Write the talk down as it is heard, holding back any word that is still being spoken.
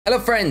Hello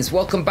friends,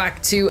 welcome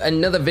back to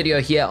another video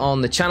here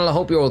on the channel. I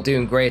hope you're all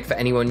doing great. For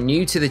anyone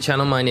new to the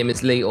channel, my name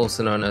is Lee,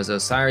 also known as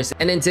Osirus,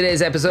 and in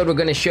today's episode we're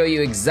going to show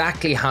you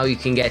exactly how you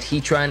can get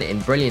Heatran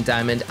in Brilliant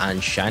Diamond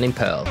and Shining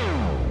Pearl.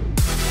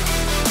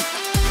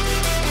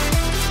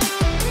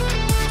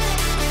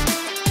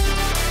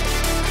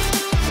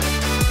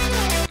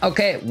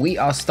 Okay, we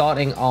are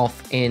starting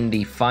off in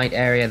the fight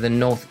area, the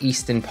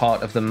northeastern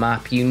part of the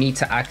map. You need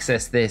to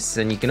access this,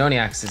 and you can only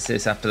access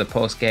this after the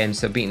post game,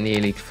 so beating the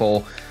Elite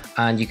Four.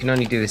 And you can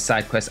only do this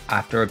side quest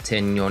after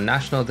obtaining your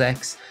national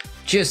dex.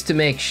 Just to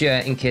make sure,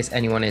 in case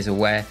anyone is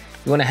aware,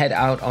 you want to head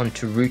out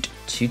onto Route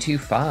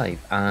 225,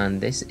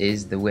 and this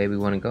is the way we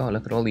want to go.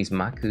 Look at all these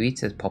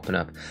Makuitas popping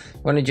up.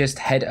 You want to just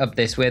head up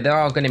this way. There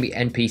are going to be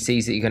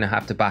NPCs that you're going to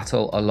have to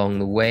battle along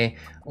the way,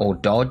 or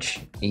dodge,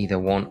 either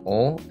one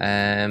or.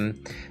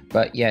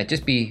 But yeah,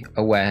 just be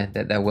aware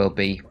that there will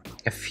be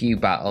a few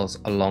battles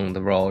along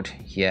the road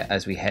here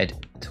as we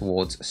head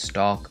towards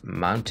Stark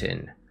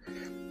Mountain.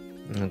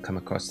 We'll come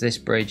across this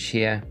bridge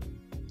here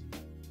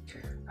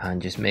and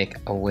just make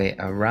our way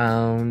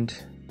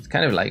around. It's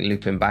kind of like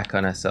looping back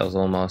on ourselves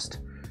almost.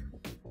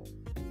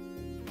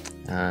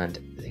 And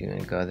you're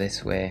going to go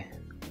this way,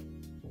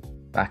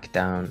 back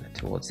down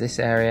towards this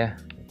area,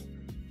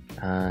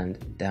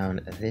 and down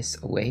this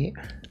way.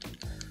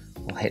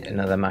 We'll hit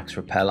another max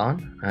repel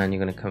on, and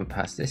you're going to come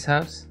past this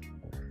house,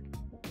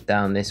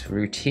 down this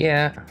route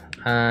here.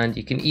 And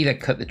you can either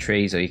cut the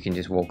trees or you can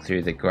just walk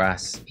through the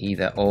grass,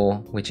 either or,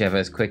 whichever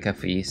is quicker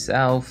for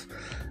yourself.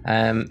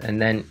 And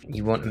then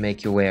you want to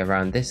make your way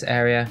around this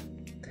area,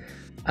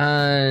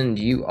 and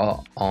you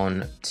are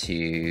on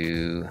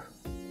to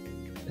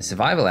the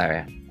survival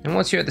area. And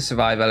once you're at the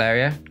survival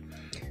area,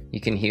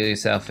 you can heal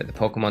yourself at the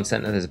Pokemon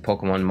Center. There's a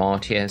Pokemon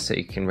Mart here, so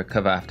you can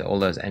recover after all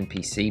those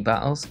NPC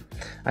battles.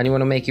 And you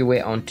want to make your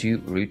way onto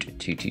Route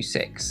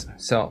 226.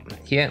 So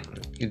here,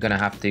 you're going to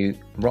have to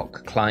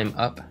rock climb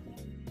up.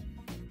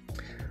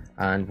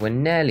 And we're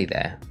nearly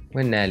there.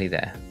 We're nearly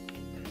there.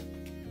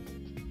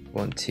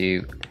 Want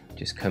to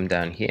just come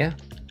down here.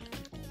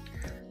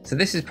 So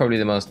this is probably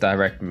the most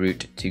direct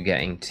route to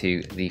getting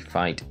to the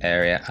fight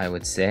area, I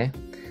would say.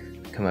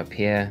 Come up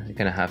here. You're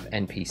going to have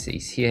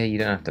NPCs here. You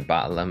don't have to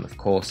battle them, of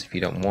course, if you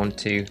don't want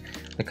to.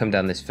 I'll come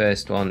down this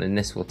first one, and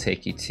this will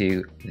take you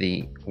to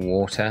the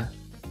water.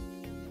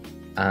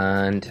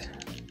 And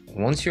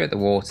once you're at the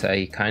water,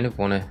 you kind of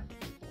want to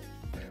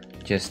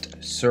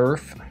just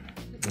surf.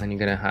 And you're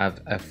going to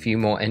have a few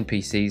more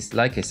NPCs.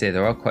 Like I say,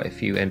 there are quite a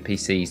few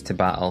NPCs to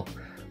battle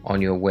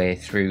on your way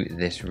through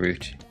this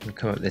route. You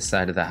come up this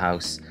side of the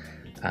house,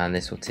 and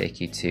this will take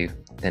you to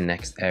the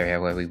next area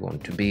where we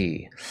want to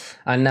be.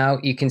 And now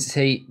you can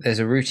see there's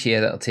a route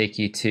here that'll take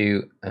you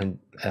to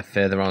a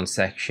further on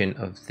section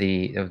of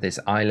this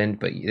island.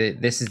 But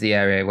this is the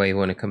area where you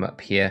want to come up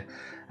here.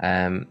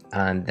 And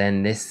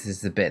then this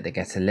is the bit that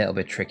gets a little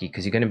bit tricky,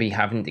 because you're going to be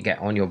having to get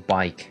on your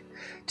bike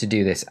to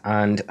do this.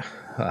 And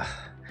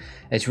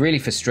it's really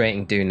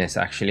frustrating doing this,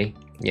 actually.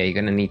 Yeah, you're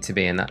going to need to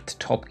be in that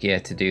top gear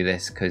to do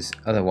this, because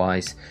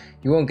otherwise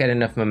you won't get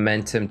enough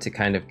momentum to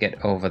kind of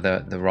get over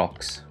the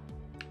rocks.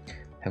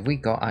 Have we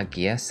got our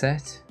gear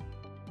set?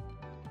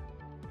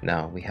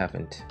 No, we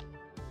haven't.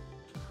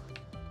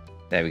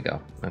 There we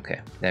go. Okay,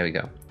 there we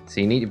go.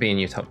 So you need to be in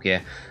your top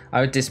gear.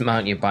 I would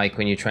dismount your bike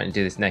when you're trying to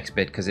do this next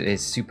bit, because it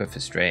is super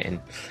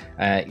frustrating.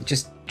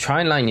 Just try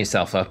and line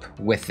yourself up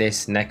with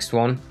this next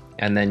one,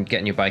 and then get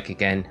on your bike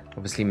again.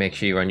 Obviously make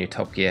sure you're on your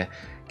top gear,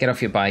 get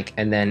off your bike,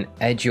 and then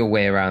edge your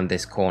way around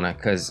this corner,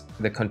 because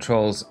the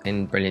controls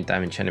in Brilliant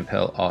Diamond Shining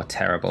Pearl are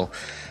terrible.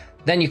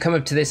 Then you come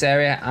up to this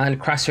area,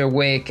 and Crasher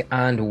Wake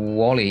and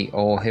Wally,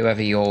 or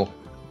whoever your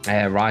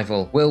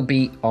rival, will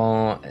be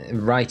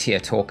right here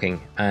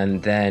talking.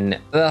 And then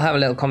they'll have a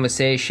little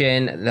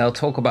conversation. They'll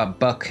talk about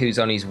Buck, who's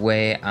on his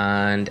way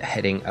and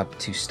heading up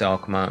to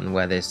Stark Mountain,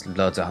 where there's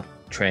loads of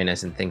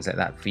trainers and things like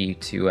that for you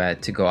to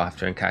go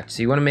after and catch.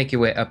 So you want to make your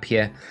way up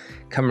here,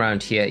 come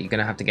around here. You're going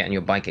to have to get on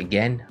your bike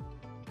again.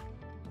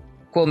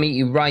 We'll meet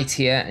you right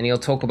here, and he'll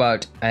talk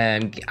about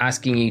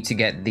asking you to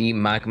get the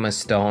magma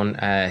stone.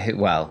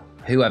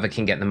 Whoever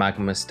can get the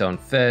magma stone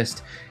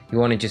first. You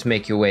want to just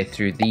make your way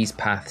through these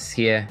paths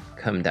here,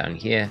 come down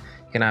here.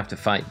 You're going to have to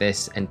fight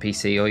this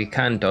NPC, or you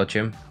can dodge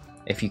him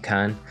if you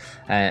can.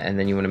 And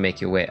then you want to make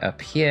your way up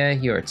here.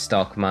 You're at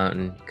Stark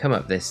Mountain, come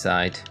up this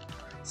side,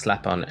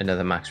 slap on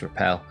another max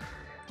repel,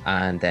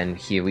 and then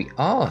here we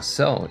are.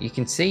 So you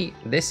can see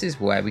this is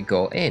where we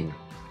go in.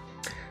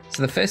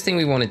 So the first thing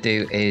we want to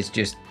do is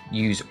just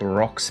use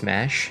Rock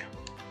Smash,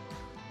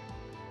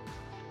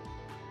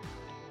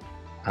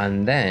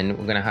 and then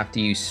we're going to have to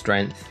use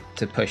Strength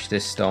to push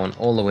this stone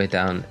all the way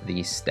down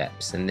these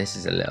steps. And this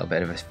is a little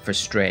bit of a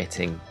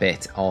frustrating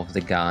bit of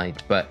the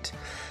guide, but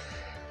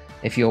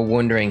if you're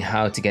wondering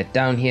how to get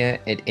down here,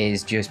 it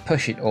is just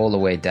push it all the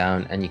way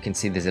down, and you can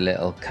see there's a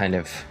little kind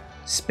of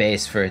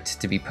space for it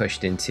to be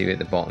pushed into at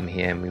the bottom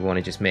here, and we want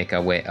to just make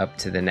our way up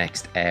to the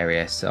next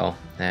area. So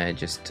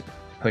just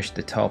push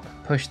the top,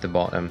 push the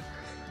bottom.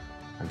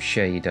 I'm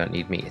sure you don't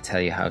need me to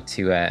tell you how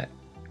to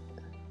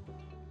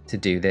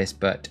do this,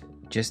 but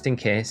just in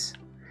case,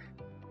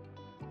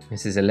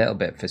 This is a little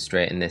bit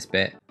frustrating, this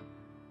bit.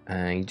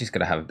 You just got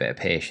to have a bit of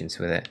patience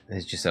with it.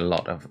 There's just a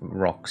lot of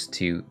rocks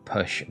to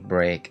push,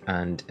 break,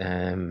 and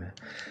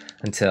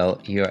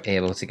until you're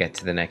able to get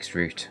to the next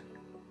route.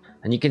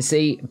 And you can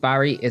see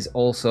Barry is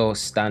also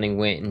standing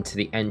waiting to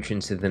the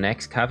entrance of the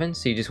next cavern.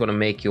 So you just want to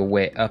make your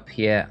way up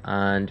here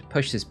and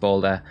push this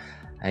boulder.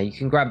 You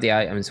can grab the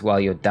items while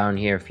you're down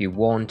here if you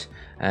want,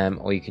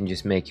 or you can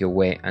just make your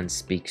way and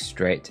speak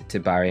straight to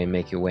Barry and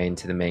make your way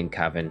into the main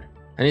cavern.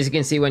 And as you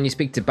can see, when you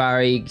speak to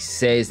Barry, he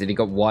says that he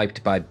got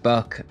wiped by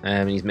Buck,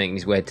 and he's making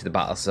his way to the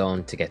battle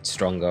zone to get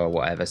stronger or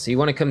whatever. So you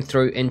want to come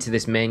through into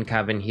this main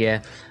cavern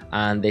here,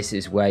 and this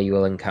is where you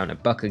will encounter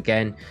Buck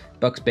again.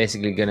 Buck's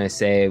basically going to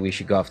say we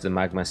should go after the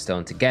magma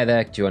stone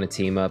together. Do you want to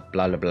team up?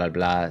 Blah, blah, blah,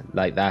 blah,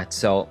 like that.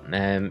 So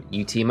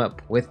you team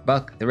up with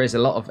Buck. There is a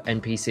lot of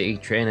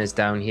NPC trainers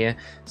down here.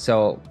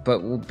 So, but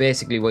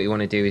basically what you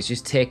want to do is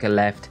just take a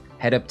left,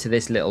 head up to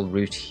this little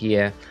route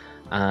here,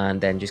 and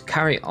then just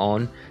carry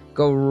on.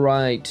 Go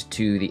right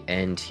to the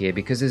end here,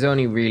 because there's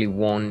only really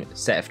one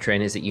set of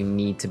trainers that you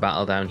need to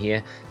battle down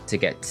here. To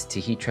get to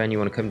Heatran, you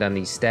want to come down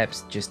these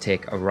steps, just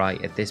take a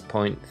right at this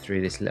point through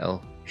this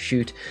little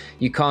chute.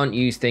 You can't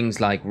use things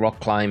like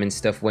rock climb and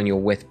stuff when you're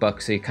with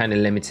Buck, so you're kind of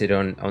limited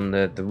on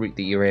the route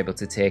that you're able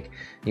to take.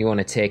 You want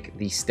to take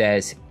these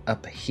stairs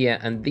up here,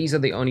 and these are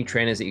the only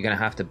trainers that you're going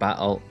to have to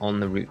battle on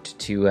the route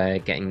to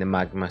getting the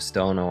magma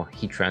stone or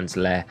Heatran's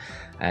lair.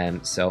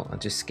 So I'll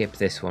just skip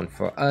this one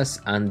for us,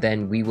 and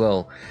then we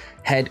will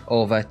head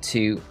over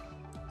to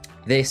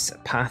this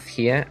path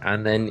here,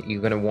 and then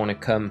you're going to want to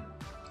come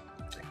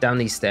down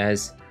these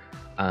stairs,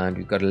 and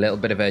we've got a little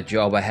bit of a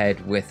job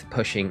ahead with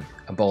pushing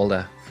a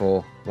boulder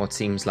for what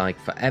seems like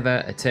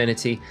forever,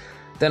 eternity.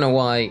 Don't know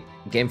why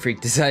Game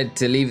Freak decided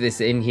to leave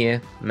this in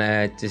here.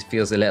 It just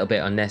feels a little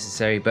bit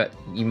unnecessary, but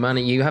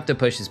you have to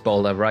push this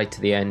boulder right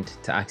to the end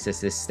to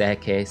access this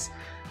staircase,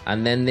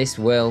 and then this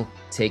will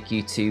take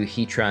you to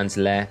Heatran's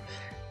lair.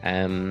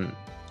 And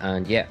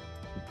yeah,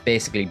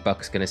 basically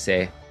Buck's gonna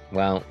say,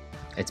 well,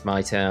 it's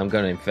my turn, I'm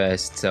going in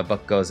first. So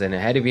Buck goes in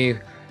ahead of you,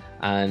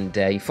 and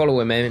you follow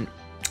him in,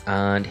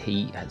 and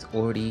he has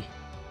already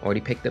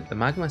picked up the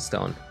magma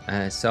stone.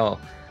 So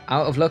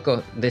out of luck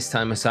this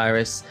time,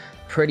 Osirus.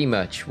 Pretty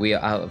much we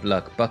are out of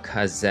luck. Buck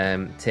has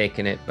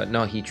taken it, but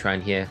no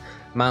Heatran here.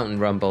 Mountain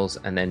rumbles,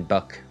 and then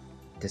Buck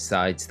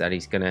decides that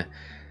he's gonna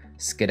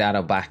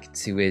skedaddle back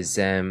to his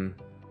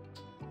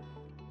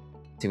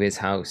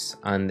house,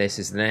 and this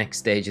is the next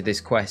stage of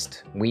this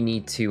quest. We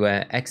need to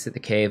exit the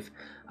cave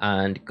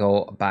and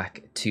go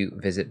back to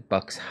visit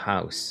Buck's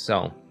house.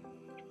 So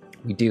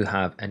we do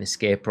have an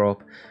escape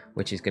rope,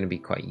 which is going to be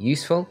quite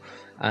useful.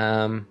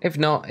 If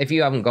not, if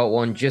you haven't got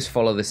one, just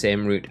follow the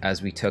same route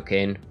as we took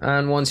in,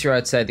 and once you're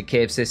outside the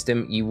cave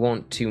system, you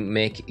want to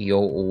make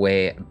your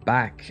way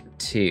back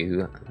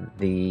to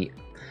the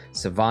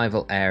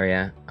survival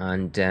area,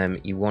 and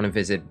you want to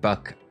visit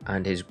Buck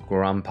and his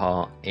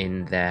grandpa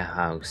in their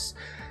house.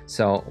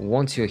 So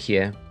once you're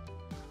here,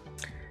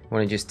 you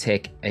want to just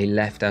take a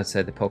left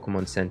outside the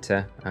Pokemon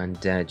Center,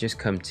 and just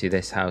come to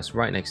this house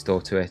right next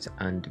door to it,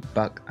 and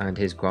Buck and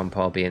his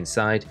grandpa will be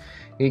inside.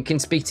 You can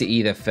speak to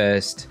either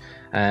first.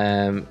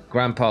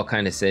 Grandpa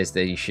kind of says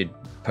that you should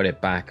put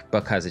it back.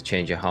 Buck has a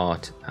change of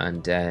heart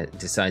and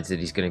decides that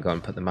he's going to go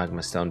and put the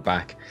magma stone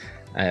back.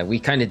 We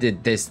kind of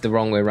did this the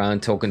wrong way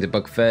around, talking to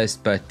Buck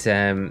first, but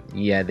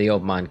yeah, the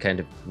old man kind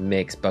of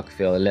makes Buck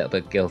feel a little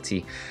bit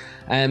guilty.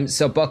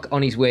 So Buck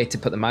on his way to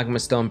put the magma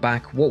stone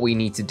back. What we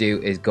need to do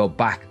is go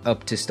back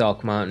up to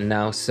Stark Mountain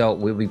now, so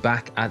we'll be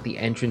back at the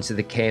entrance of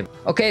the cave.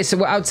 Okay, so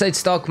we're outside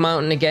Stark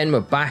Mountain again.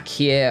 We're back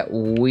here.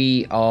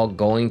 We are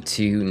going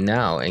to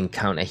now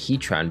encounter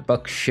Heatran.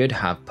 Buck should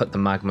have put the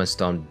magma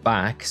stone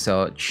back,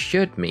 so it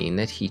should mean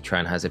that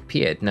Heatran has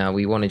appeared. Now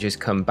we want to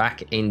just come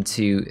back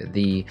into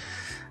the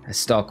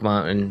Stark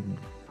Mountain,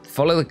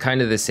 follow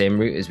kind of the same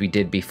route as we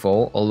did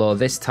before, although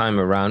this time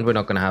around we're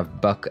not going to have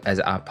Buck as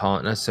our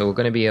partner, so we're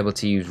going to be able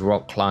to use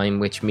rock climb,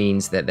 which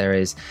means that there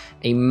is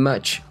a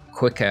much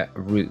quicker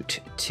route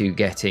to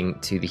getting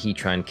to the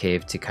Heatran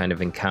cave to kind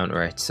of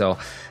encounter it. So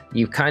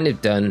you've kind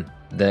of done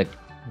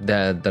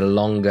the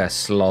longer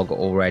slog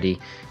already.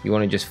 You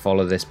want to just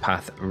follow this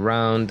path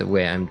around the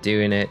way I'm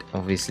doing it.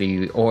 Obviously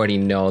you already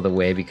know the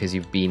way because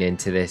you've been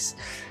into this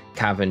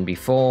cavern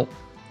before.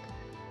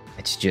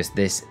 It's just,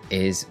 this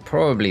is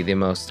probably the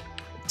most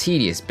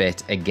tedious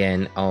bit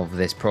again of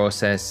this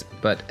process,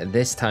 but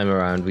this time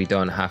around we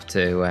don't have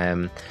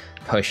to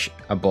push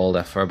a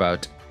boulder for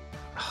about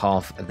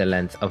half the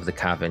length of the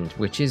cavern,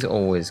 which is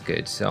always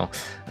good. So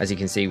as you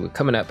can see, we're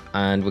coming up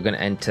and we're going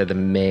to enter the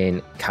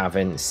main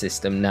cavern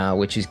system now,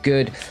 which is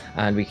good,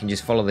 and we can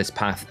just follow this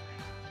path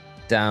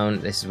down.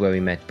 This is where we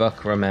met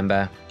Buck,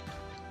 remember,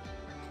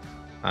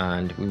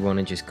 and we want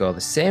to just go the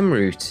same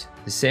route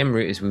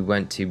as we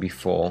went to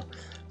before.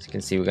 As you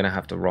can see, we're going to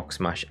have to rock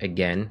smash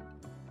again.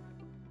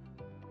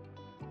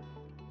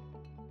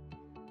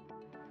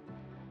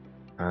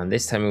 And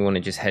this time we want to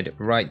just head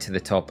right to the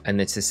top,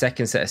 and it's the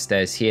second set of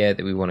stairs here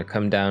that we want to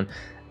come down.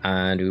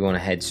 and we want to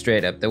head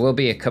straight up. There will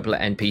be a couple of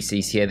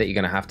NPCs here that you're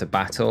going to have to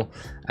battle,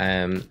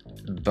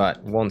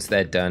 but once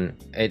they're done,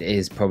 it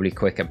is probably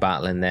quicker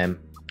battling them,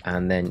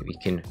 and then we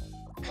can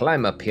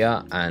climb up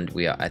here and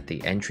we are at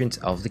the entrance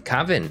of the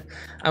cavern.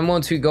 And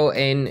once we go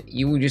in,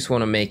 you will just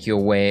want to make your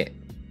way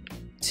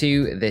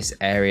to this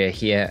area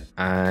here,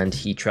 and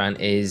Heatran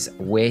is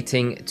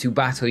waiting to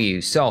battle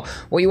you. So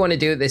what you want to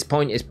do at this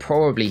point is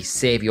probably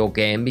save your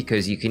game,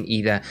 because you can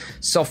either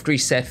soft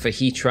reset for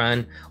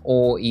Heatran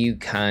or you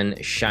can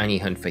shiny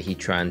hunt for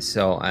Heatran.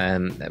 So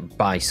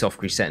by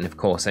soft resetting, of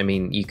course, I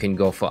mean you can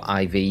go for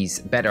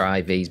IVs,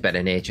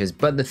 better natures,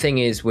 but the thing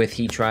is with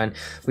Heatran,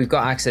 we've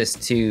got access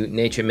to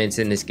nature mints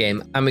in this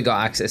game, and we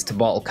got access to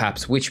bottle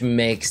caps, which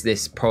makes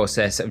this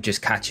process of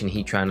just catching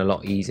Heatran a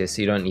lot easier.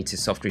 So you don't need to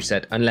soft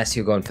reset unless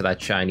you're going for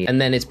that shiny, and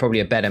then it's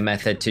probably a better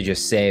method to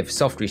just save,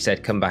 soft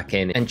reset, come back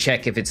in and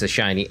check if it's a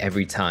shiny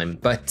every time.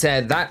 But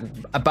that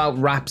about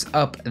wraps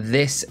up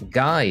this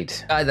guide.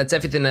 That's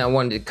everything that I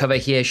wanted to cover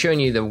here, showing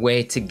you the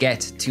way to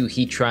get to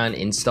Heatran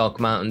in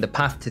Stalk Mountain, the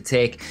path to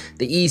take,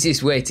 the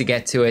easiest way to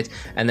get to it,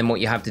 and then what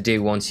you have to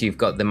do once you've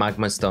got the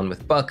magma stone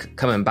with Buck,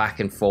 coming back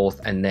and forth,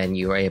 and then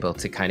you're able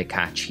to kind of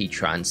catch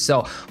Heatran.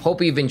 So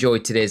hope you've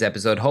enjoyed today's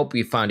episode, hope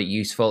you found it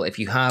useful. If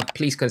you have,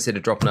 please consider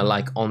dropping a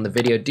like on the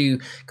video. Do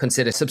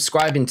consider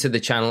subscribing to the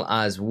channel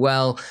as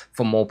well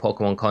for more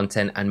Pokemon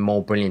content and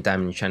more brilliant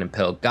Diamond Enchanted and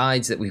Pearl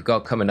guides that we've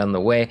got coming on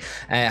the way.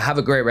 Have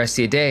a great rest of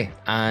your day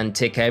and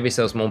take care of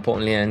yourselves, more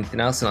importantly than anything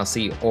else, and I'll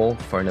see you all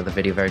for another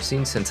video very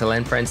soon. So until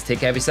then, friends, take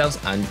care of yourselves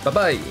and bye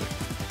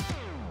bye.